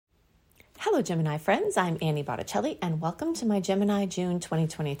Hello, Gemini friends. I'm Annie Botticelli, and welcome to my Gemini June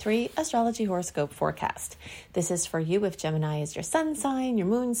 2023 Astrology Horoscope Forecast. This is for you if Gemini is your sun sign, your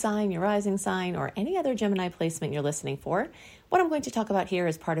moon sign, your rising sign, or any other Gemini placement you're listening for. What I'm going to talk about here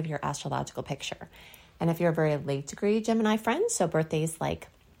is part of your astrological picture. And if you're a very late degree Gemini friend, so birthdays like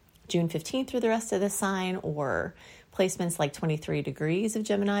June 15th through the rest of the sign, or placements like 23 degrees of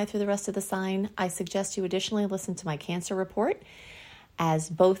Gemini through the rest of the sign, I suggest you additionally listen to my Cancer report, as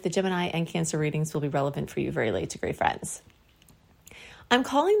both the Gemini and Cancer readings will be relevant for you very late degree friends. I'm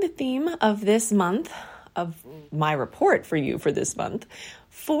calling the theme of this month, of my report for you for this month,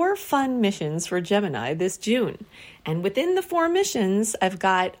 4 fun missions for Gemini this June. And within the 4 missions, I've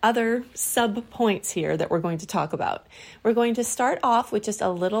got other sub-points here that we're going to talk about. We're going to start off with just a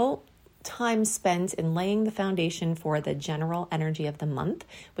little time spent in laying the foundation for the general energy of the month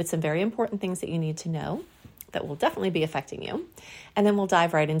with some very important things that you need to know that will definitely be affecting you. And then we'll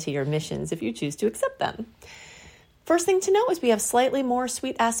dive right into your missions if you choose to accept them. First thing to note is we have slightly more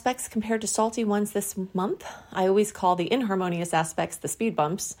sweet aspects compared to salty ones this month. I always call the inharmonious aspects the speed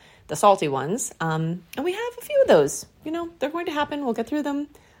bumps, the salty ones. And we have a few of those. They're going to happen. We'll get through them.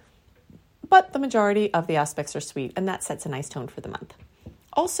 But the majority of the aspects are sweet, and that sets a nice tone for the month.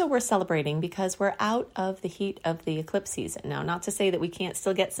 Also, we're celebrating because we're out of the heat of the eclipse season. Now, not to say that we can't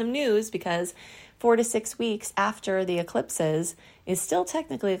still get some news, because 4 to 6 weeks after the eclipses is still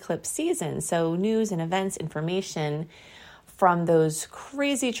technically eclipse season. So news and events, information from those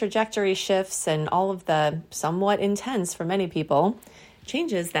crazy trajectory shifts and all of the somewhat intense, for many people,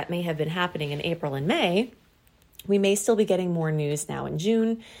 changes that may have been happening in April and May, we may still be getting more news now in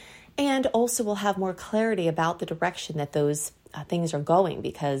June. And also we'll have more clarity about the direction that those things are going,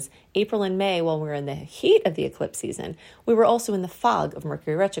 because April and May, while we were in the heat of the eclipse season, we were also in the fog of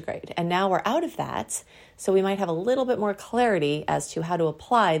Mercury retrograde. And now we're out of that, so we might have a little bit more clarity as to how to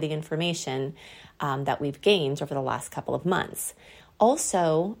apply the information that we've gained over the last couple of months.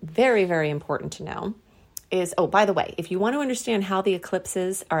 Also, very, very important to know is, by the way, if you want to understand how the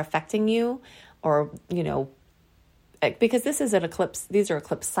eclipses are affecting you, or, because this is an eclipse, these are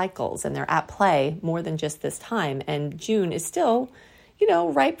eclipse cycles and they're at play more than just this time. And June is still,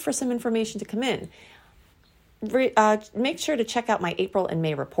 ripe for some information to come in. Make sure to check out my April and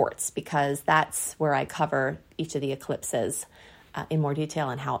May reports, because that's where I cover each of the eclipses in more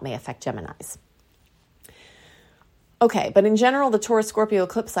detail and how it may affect Geminis. Okay, but in general, the Taurus-Scorpio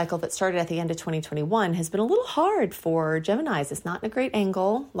eclipse cycle that started at the end of 2021 has been a little hard for Geminis. It's not in a great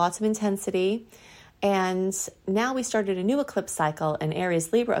angle, lots of intensity. And now we started a new eclipse cycle, an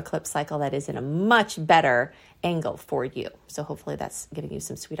Aries-Libra eclipse cycle that is in a much better angle for you. So hopefully that's giving you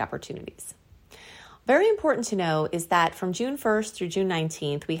some sweet opportunities. Very important to know is that from June 1st through June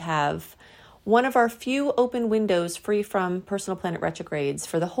 19th, we have one of our few open windows free from personal planet retrogrades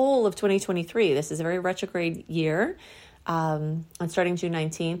for the whole of 2023. This is a very retrograde year. And starting June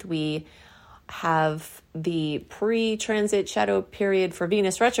 19th, we have the pre-transit shadow period for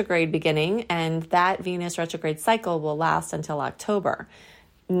Venus retrograde beginning, and that Venus retrograde cycle will last until October.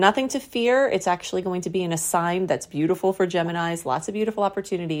 Nothing to fear. It's actually going to be in a sign that's beautiful for Geminis, lots of beautiful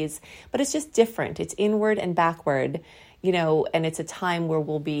opportunities, but it's just different. It's inward and backward, and it's a time where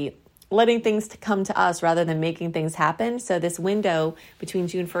we'll be letting things come to us rather than making things happen. So this window between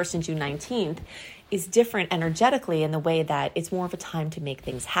June 1st and June 19th is different energetically in the way that it's more of a time to make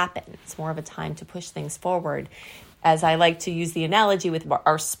things happen. It's more of a time to push things forward. As I like to use the analogy with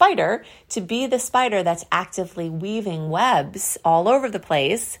our spider, to be the spider that's actively weaving webs all over the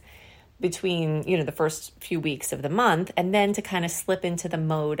place between, the first few weeks of the month, and then to kind of slip into the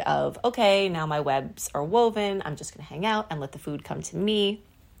mode of, okay, now my webs are woven. I'm just going to hang out and let the food come to me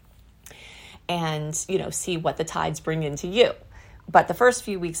and, see what the tides bring into you. But the first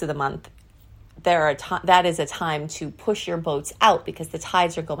few weeks of the month, that is a time to push your boats out, because the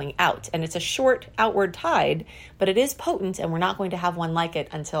tides are going out, and it's a short outward tide, but it is potent, and we're not going to have one like it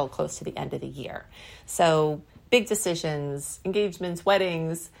until close to the end of the year. So big decisions, engagements,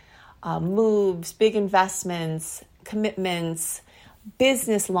 weddings, moves, big investments, commitments,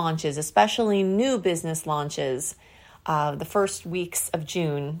 business launches, especially new business launches, the first weeks of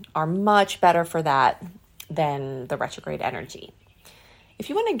June are much better for that than the retrograde energy. If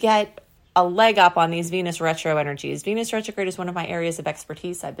you want to get a leg up on these Venus retro energies, Venus retrograde is one of my areas of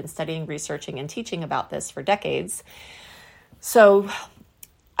expertise. I've been studying, researching, and teaching about this for decades. So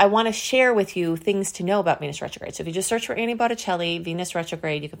I want to share with you things to know about Venus retrograde. So if you just search for Annie Botticelli, Venus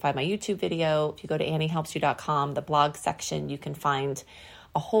retrograde, you can find my YouTube video. If you go to anniehelpsyou.com, the blog section, you can find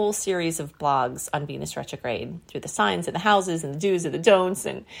a whole series of blogs on Venus retrograde through the signs and the houses and the do's and the don'ts,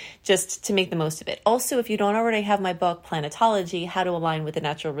 and just to make the most of it. Also, if you don't already have my book, Planetology, How to Align with the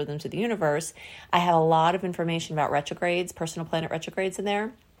Natural Rhythms of the Universe, I have a lot of information about retrogrades, personal planet retrogrades in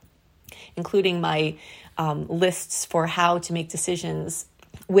there, including my lists for how to make decisions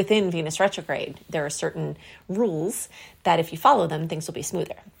within Venus retrograde. There are certain rules that if you follow them, things will be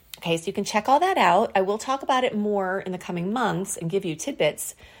smoother. Okay, so you can check all that out. I will talk about it more in the coming months and give you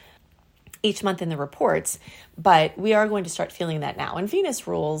tidbits each month in the reports, but we are going to start feeling that now. And Venus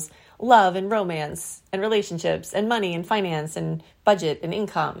rules love and romance and relationships and money and finance and budget and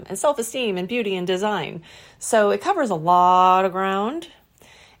income and self-esteem and beauty and design. So it covers a lot of ground,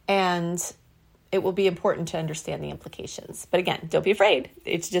 and it will be important to understand the implications. But again, don't be afraid.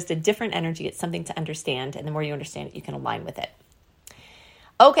 It's just a different energy. It's something to understand. And the more you understand it, you can align with it.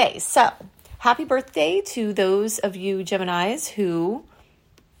 Okay, so happy birthday to those of you Geminis who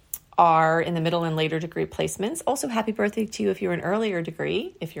are in the middle and later degree placements. Also, happy birthday to you if you're an earlier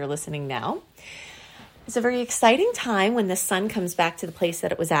degree, if you're listening now. It's a very exciting time when the sun comes back to the place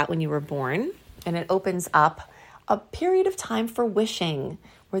that it was at when you were born, and it opens up a period of time for wishing,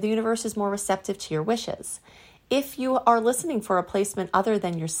 where the universe is more receptive to your wishes. If you are listening for a placement other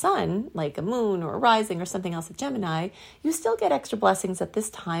than your sun, like a moon or a rising or something else with Gemini, you still get extra blessings at this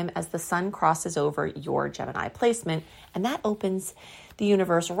time as the sun crosses over your Gemini placement. And that opens the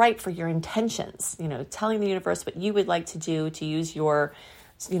universe right for your intentions, telling the universe what you would like to do to use your,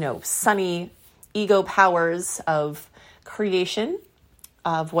 sunny ego powers of creation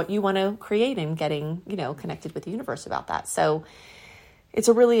of what you want to create and getting, connected with the universe about that. So it's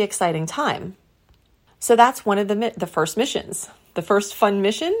a really exciting time. So that's one of the first missions. The first fun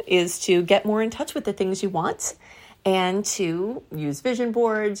mission is to get more in touch with the things you want and to use vision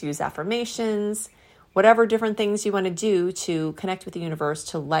boards, use affirmations, whatever different things you want to do to connect with the universe,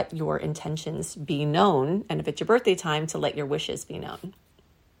 to let your intentions be known. And if it's your birthday time, to let your wishes be known.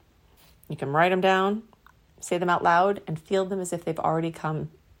 You can write them down, say them out loud, and feel them as if they've already come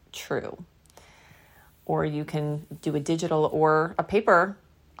true. Or you can do a digital or a paper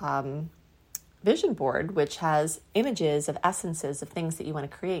vision board, which has images of essences of things that you want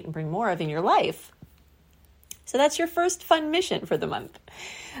to create and bring more of in your life. So that's your first fun mission for the month.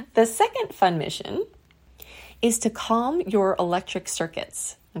 The second fun mission is to calm your electric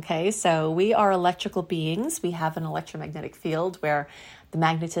circuits. Okay, so we are electrical beings. We have an electromagnetic field where the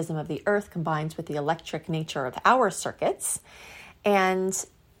magnetism of the earth combines with the electric nature of our circuits. And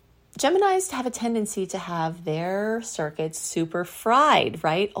Geminis have a tendency to have their circuits super fried,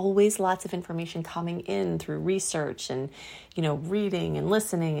 right? Always lots of information coming in through research and, reading and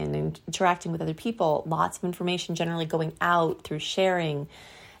listening and interacting with other people. Lots of information generally going out through sharing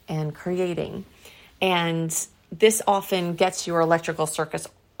and creating. And this often gets your electrical circuits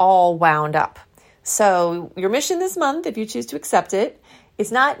all wound up. So your mission this month, if you choose to accept it,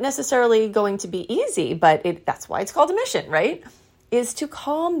 it's not necessarily going to be easy, but that's why it's called a mission, right? Is to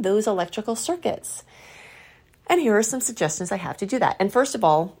calm those electrical circuits. And here are some suggestions I have to do that. And first of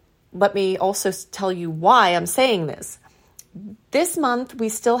all, let me also tell you why I'm saying this. This month, we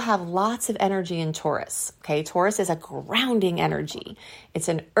still have lots of energy in Taurus. Okay, Taurus is a grounding energy. It's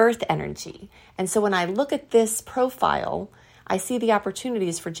an earth energy. And so when I look at this profile, I see the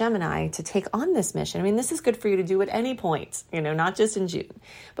opportunities for Gemini to take on this mission. I mean, this is good for you to do at any point, not just in June.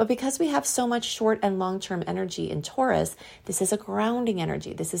 But because we have so much short and long-term energy in Taurus, this is a grounding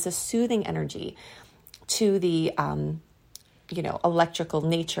energy. This is a soothing energy to the, electrical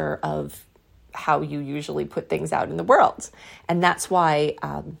nature of how you usually put things out in the world. And that's why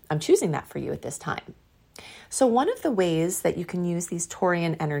I'm choosing that for you at this time. So one of the ways that you can use these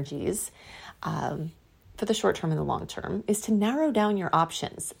Taurian energies for the short term and the long term is to narrow down your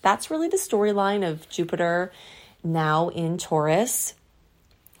options. That's really the storyline of Jupiter now in Taurus.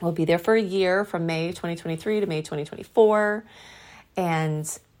 We'll be there for a year from May 2023 to May 2024.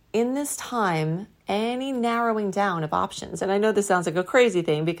 And in this time, any narrowing down of options, and I know this sounds like a crazy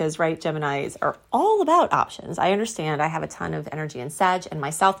thing because, right, Geminis are all about options. I understand I have a ton of energy in Sag and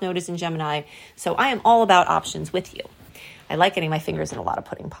my South Node is in Gemini, so I am all about options with you. I like getting my fingers in a lot of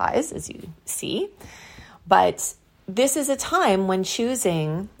pudding pies, as you see. But this is a time when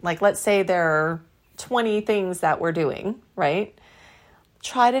choosing, like let's say there are 20 things that we're doing, right?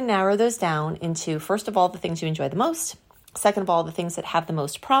 Try to narrow those down into, first of all, the things you enjoy the most. Second of all, the things that have the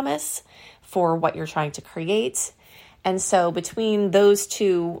most promise for what you're trying to create. And so between those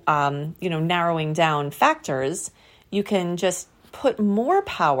two, narrowing down factors, you can just put more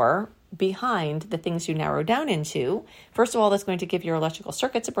power behind the things you narrow down into. First of all, that's going to give your electrical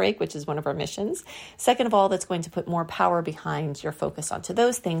circuits a break, which is one of our missions. Second of all, that's going to put more power behind your focus onto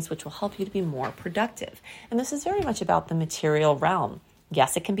those things, which will help you to be more productive. And this is very much about the material realm.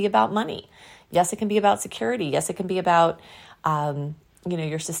 Yes, it can be about money. Yes, it can be about security. Yes, it can be about,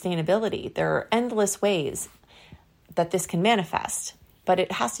 your sustainability. There are endless ways that this can manifest, but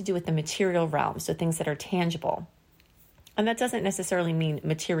it has to do with the material realm. So things that are tangible. And that doesn't necessarily mean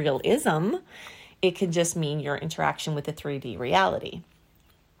materialism. It could just mean your interaction with the 3D reality.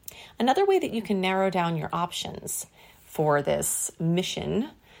 Another way that you can narrow down your options for this mission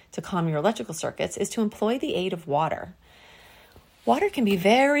to calm your electrical circuits is to employ the aid of water. Water can be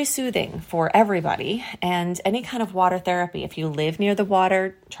very soothing for everybody, and any kind of water therapy. If you live near the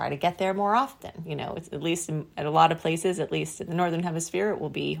water, try to get there more often. It's at least at a lot of places, at least in the Northern Hemisphere, it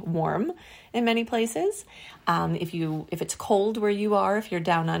will be warm in many places. If it's cold where you are, if you're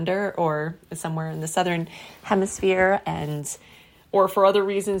down under or somewhere in the Southern Hemisphere, or for other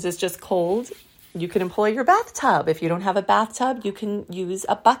reasons it's just cold, you can employ your bathtub. If you don't have a bathtub, you can use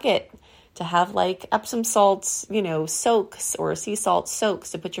a bucket to have like Epsom salts, soaks or sea salt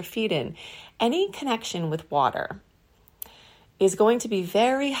soaks to put your feet in. Any connection with water is going to be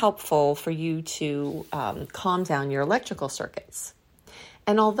very helpful for you to calm down your electrical circuits.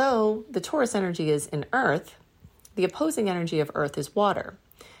 And although the Taurus energy is in Earth, the opposing energy of Earth is water.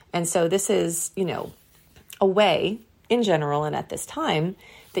 And so this is, a way in general and at this time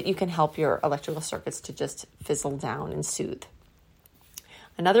that you can help your electrical circuits to just fizzle down and soothe.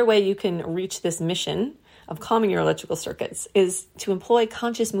 Another way you can reach this mission of calming your electrical circuits is to employ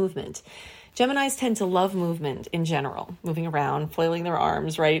conscious movement. Geminis tend to love movement in general, moving around, flailing their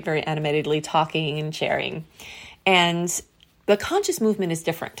arms, right? Very animatedly talking and sharing. And the conscious movement is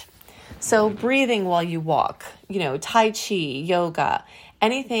different. So breathing while you walk, Tai Chi, yoga,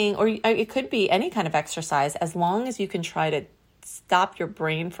 anything, or it could be any kind of exercise, as long as you can try to stop your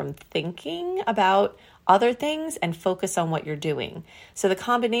brain from thinking about other things and focus on what you're doing. So the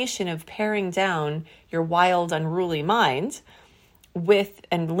combination of paring down your wild, unruly mind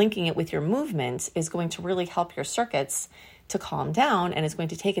and linking it with your movement is going to really help your circuits to calm down, and is going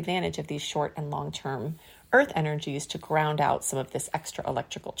to take advantage of these short and long-term Earth energies to ground out some of this extra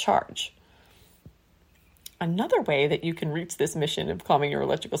electrical charge. Another way that you can reach this mission of calming your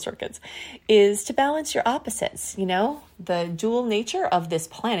electrical circuits is to balance your opposites. The dual nature of this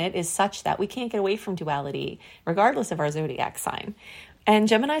planet is such that we can't get away from duality, regardless of our zodiac sign. And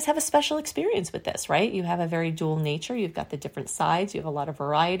Geminis have a special experience with this, right? You have a very dual nature. You've got the different sides. You have a lot of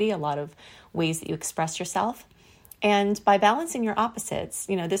variety, a lot of ways that you express yourself. And by balancing your opposites,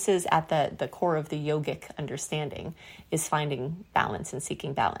 this is at the core of the yogic understanding, is finding balance and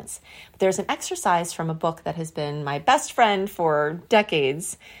seeking balance. There's an exercise from a book that has been my best friend for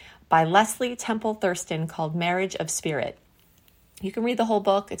decades by Leslie Temple Thurston called Marriage of Spirit. You can read the whole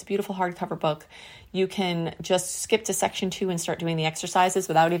book. It's a beautiful hardcover book. You can just skip to section 2 and start doing the exercises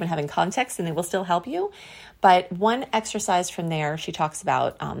without even having context, and they will still help you. But one exercise from there, she talks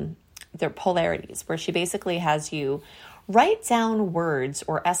about their polarities, where she basically has you write down words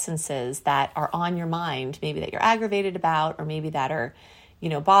or essences that are on your mind, maybe that you're aggravated about, or maybe that are,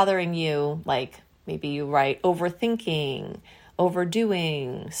 bothering you. Like maybe you write overthinking,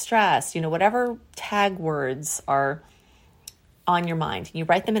 overdoing, stress, whatever tag words are on your mind. You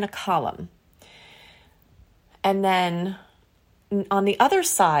write them in a column. And then on the other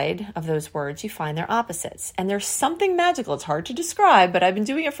side of those words, you find their opposites. And there's something magical. It's hard to describe, but I've been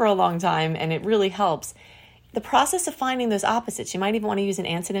doing it for a long time, and it really helps. The process of finding those opposites, you might even want to use an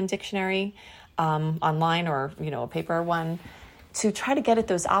antonym dictionary online, or a paper one, to try to get at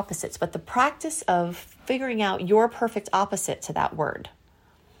those opposites. But the practice of figuring out your perfect opposite to that word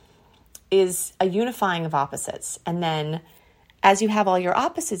is a unifying of opposites. And then as you have all your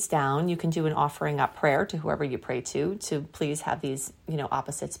opposites down, you can do an offering up prayer to whoever you pray to please have these,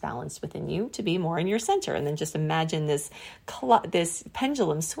 opposites balanced within you to be more in your center. And then just imagine this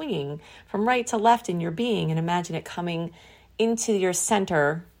pendulum swinging from right to left in your being, and imagine it coming into your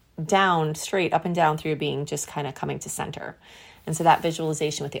center, down, straight, up and down through your being, just kind of coming to center. And so that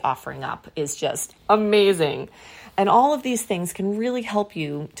visualization with the offering up is just amazing. And all of these things can really help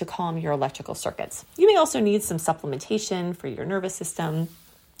you to calm your electrical circuits. You may also need some supplementation for your nervous system.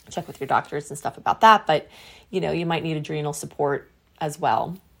 Check with your doctors and stuff about that. But, you might need adrenal support as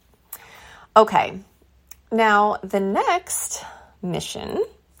well. Okay. Now, the next mission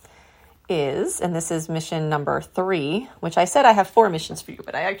is, and this is mission number 3, which I said I have 4 missions for you,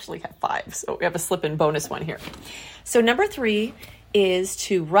 but I actually have 5. So we have a slip-in bonus one here. So number 3 is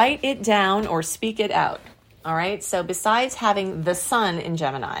to write it down or speak it out. All right. So besides having the sun in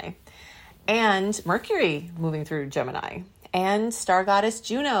Gemini, and Mercury moving through Gemini, and star goddess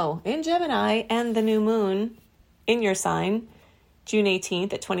Juno in Gemini, and the new moon in your sign, June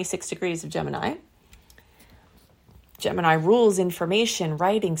 18th at 26 degrees of Gemini. Gemini rules information,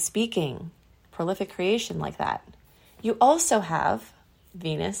 writing, speaking, prolific creation like that. You also have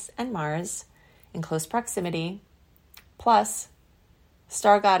Venus and Mars in close proximity, plus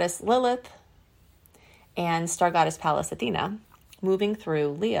star goddess Lilith and star goddess Pallas Athena moving through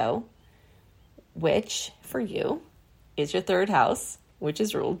Leo, which for you is your third house, which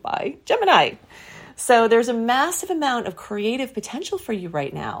is ruled by Gemini. So there's a massive amount of creative potential for you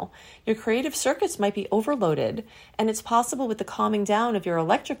right now. Your creative circuits might be overloaded, and it's possible with the calming down of your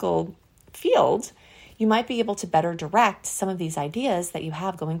electrical field, you might be able to better direct some of these ideas that you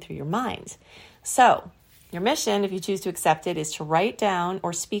have going through your mind. So your mission, if you choose to accept it, is to write down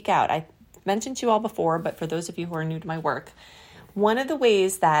or speak out. I mentioned to you all before, but for those of you who are new to my work, one of the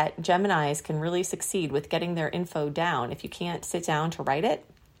ways that Geminis can really succeed with getting their info down, if you can't sit down to write it,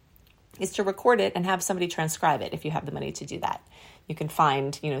 is to record it and have somebody transcribe it if you have the money to do that. You can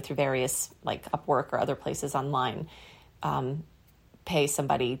find, through various like Upwork or other places online, pay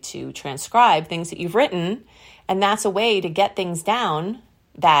somebody to transcribe things that you've written. And that's a way to get things down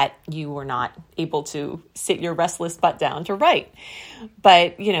that you were not able to sit your restless butt down to write.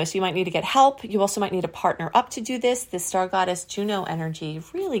 But, so you might need to get help. You also might need a partner up to do this. This star goddess Juno energy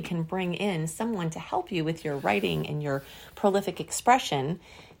really can bring in someone to help you with your writing and your prolific expression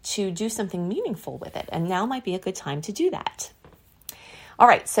to do something meaningful with it. And now might be a good time to do that. All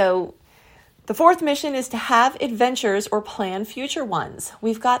right, so the fourth mission is to have adventures or plan future ones.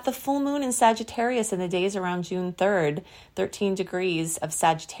 We've got the full moon in Sagittarius in the days around June 3rd, 13 degrees of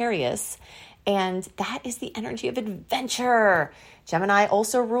Sagittarius. And that is the energy of adventure. Gemini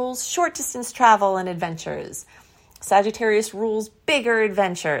also rules short distance travel and adventures. Sagittarius rules bigger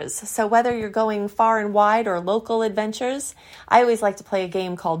adventures. So whether you're going far and wide or local adventures, I always like to play a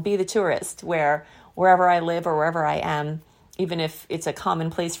game called Be the Tourist, where wherever I live or wherever I am, even if it's a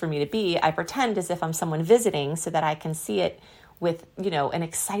common place for me to be, I pretend as if I'm someone visiting so that I can see it with, an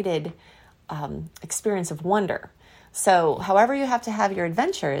excited experience of wonder. So however you have to have your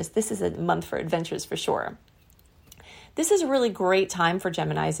adventures, this is a month for adventures for sure. This is a really great time for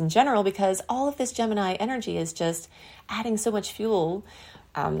Geminis in general because all of this Gemini energy is just adding so much fuel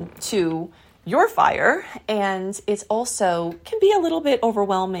to your fire, and it's also can be a little bit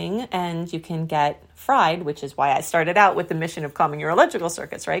overwhelming and you can get fried, which is why I started out with the mission of calming your electrical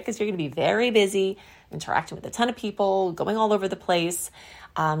circuits, right? Because you're going to be very busy, interacting with a ton of people, going all over the place.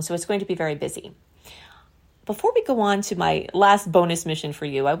 So it's going to be very busy. Before we go on to my last bonus mission for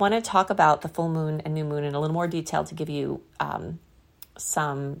you, I want to talk about the full moon and new moon in a little more detail to give you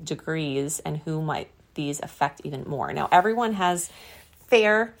some degrees and who might these affect even more. Now, everyone has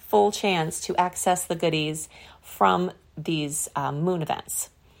fair, full chance to access the goodies from these moon events.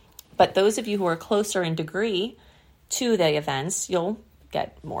 But those of you who are closer in degree to the events, you'll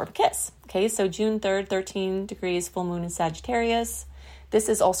get more of a kiss. Okay, so June 3rd, 13 degrees, full moon in Sagittarius. This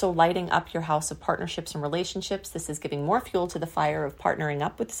is also lighting up your house of partnerships and relationships. This is giving more fuel to the fire of partnering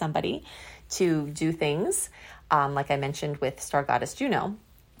up with somebody to do things, like I mentioned with star goddess Juno.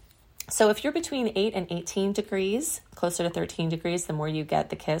 So if you're between 8 and 18 degrees, closer to 13 degrees, the more you get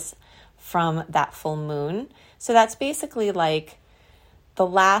the kiss from that full moon. So that's basically like the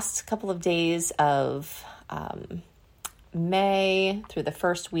last couple of days of May through the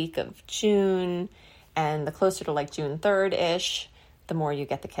first week of June, and the closer to like June 3rd-ish, the more you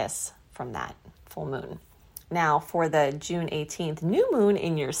get the kiss from that full moon. Now, for the June 18th new moon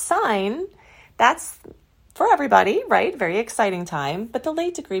in your sign, that's for everybody, right? Very exciting time, but the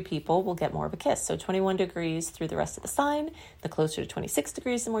late degree people will get more of a kiss. So 21 degrees through the rest of the sign, the closer to 26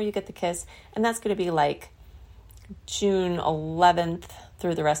 degrees, the more you get the kiss. And that's going to be like June 11th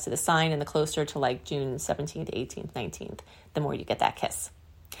through the rest of the sign, and the closer to like June 17th, 18th, 19th, the more you get that kiss.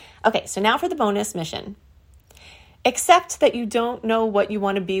 Okay, so now for the bonus mission. Accept that you don't know what you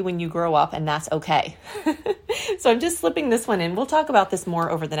want to be when you grow up, and that's okay. So I'm just slipping this one in. We'll talk about this more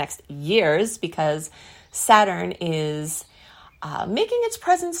over the next years because Saturn is making its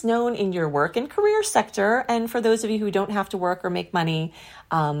presence known in your work and career sector. And for those of you who don't have to work or make money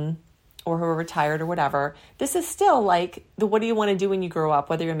or who are retired or whatever, this is still like the what do you want to do when you grow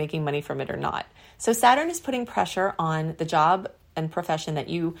up, whether you're making money from it or not. So Saturn is putting pressure on the job and profession that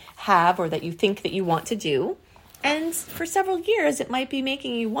you have or that you think that you want to do. And for several years, it might be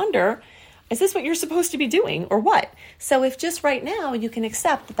making you wonder, is this what you're supposed to be doing or what? So if just right now you can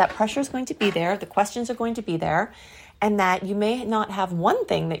accept that that pressure is going to be there, the questions are going to be there, and that you may not have one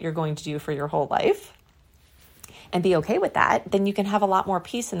thing that you're going to do for your whole life, and be okay with that, then you can have a lot more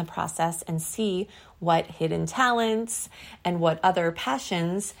peace in the process and see what hidden talents and what other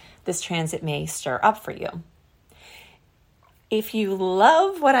passions this transit may stir up for you. If you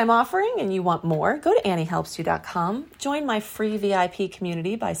love what I'm offering and you want more, go to anniehelpsyou.com. Join my free VIP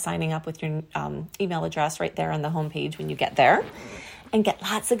community by signing up with your email address right there on the homepage when you get there, and get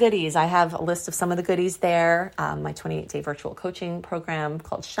lots of goodies. I have a list of some of the goodies there. My 28-day virtual coaching program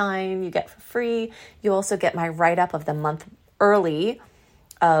called Shine, you get for free. You also get my write-up of the month early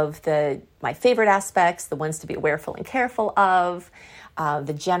of my favorite aspects, the ones to be awareful and careful of,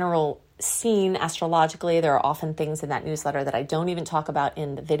 the general scene astrologically. There are often things in that newsletter that I don't even talk about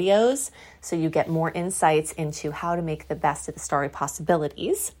in the videos, so you get more insights into how to make the best of the starry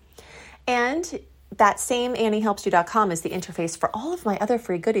possibilities. And that same AnnieHelpsYou.com is the interface for all of my other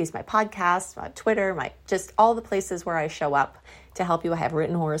free goodies, my podcast, my Twitter, just all the places where I show up to help you. I have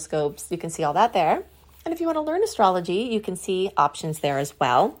written horoscopes. You can see all that there. And if you want to learn astrology, you can see options there as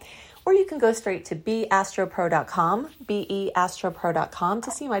well. Or you can go straight to beastropro.com, beastropro.com,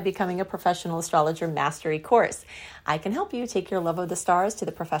 to see my Becoming a Professional Astrologer Mastery course. I can help you take your love of the stars to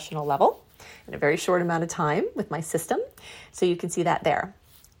the professional level in a very short amount of time with my system. So you can see that there.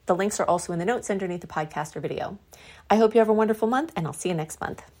 The links are also in the notes underneath the podcast or video. I hope you have a wonderful month, and I'll see you next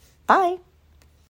month. Bye.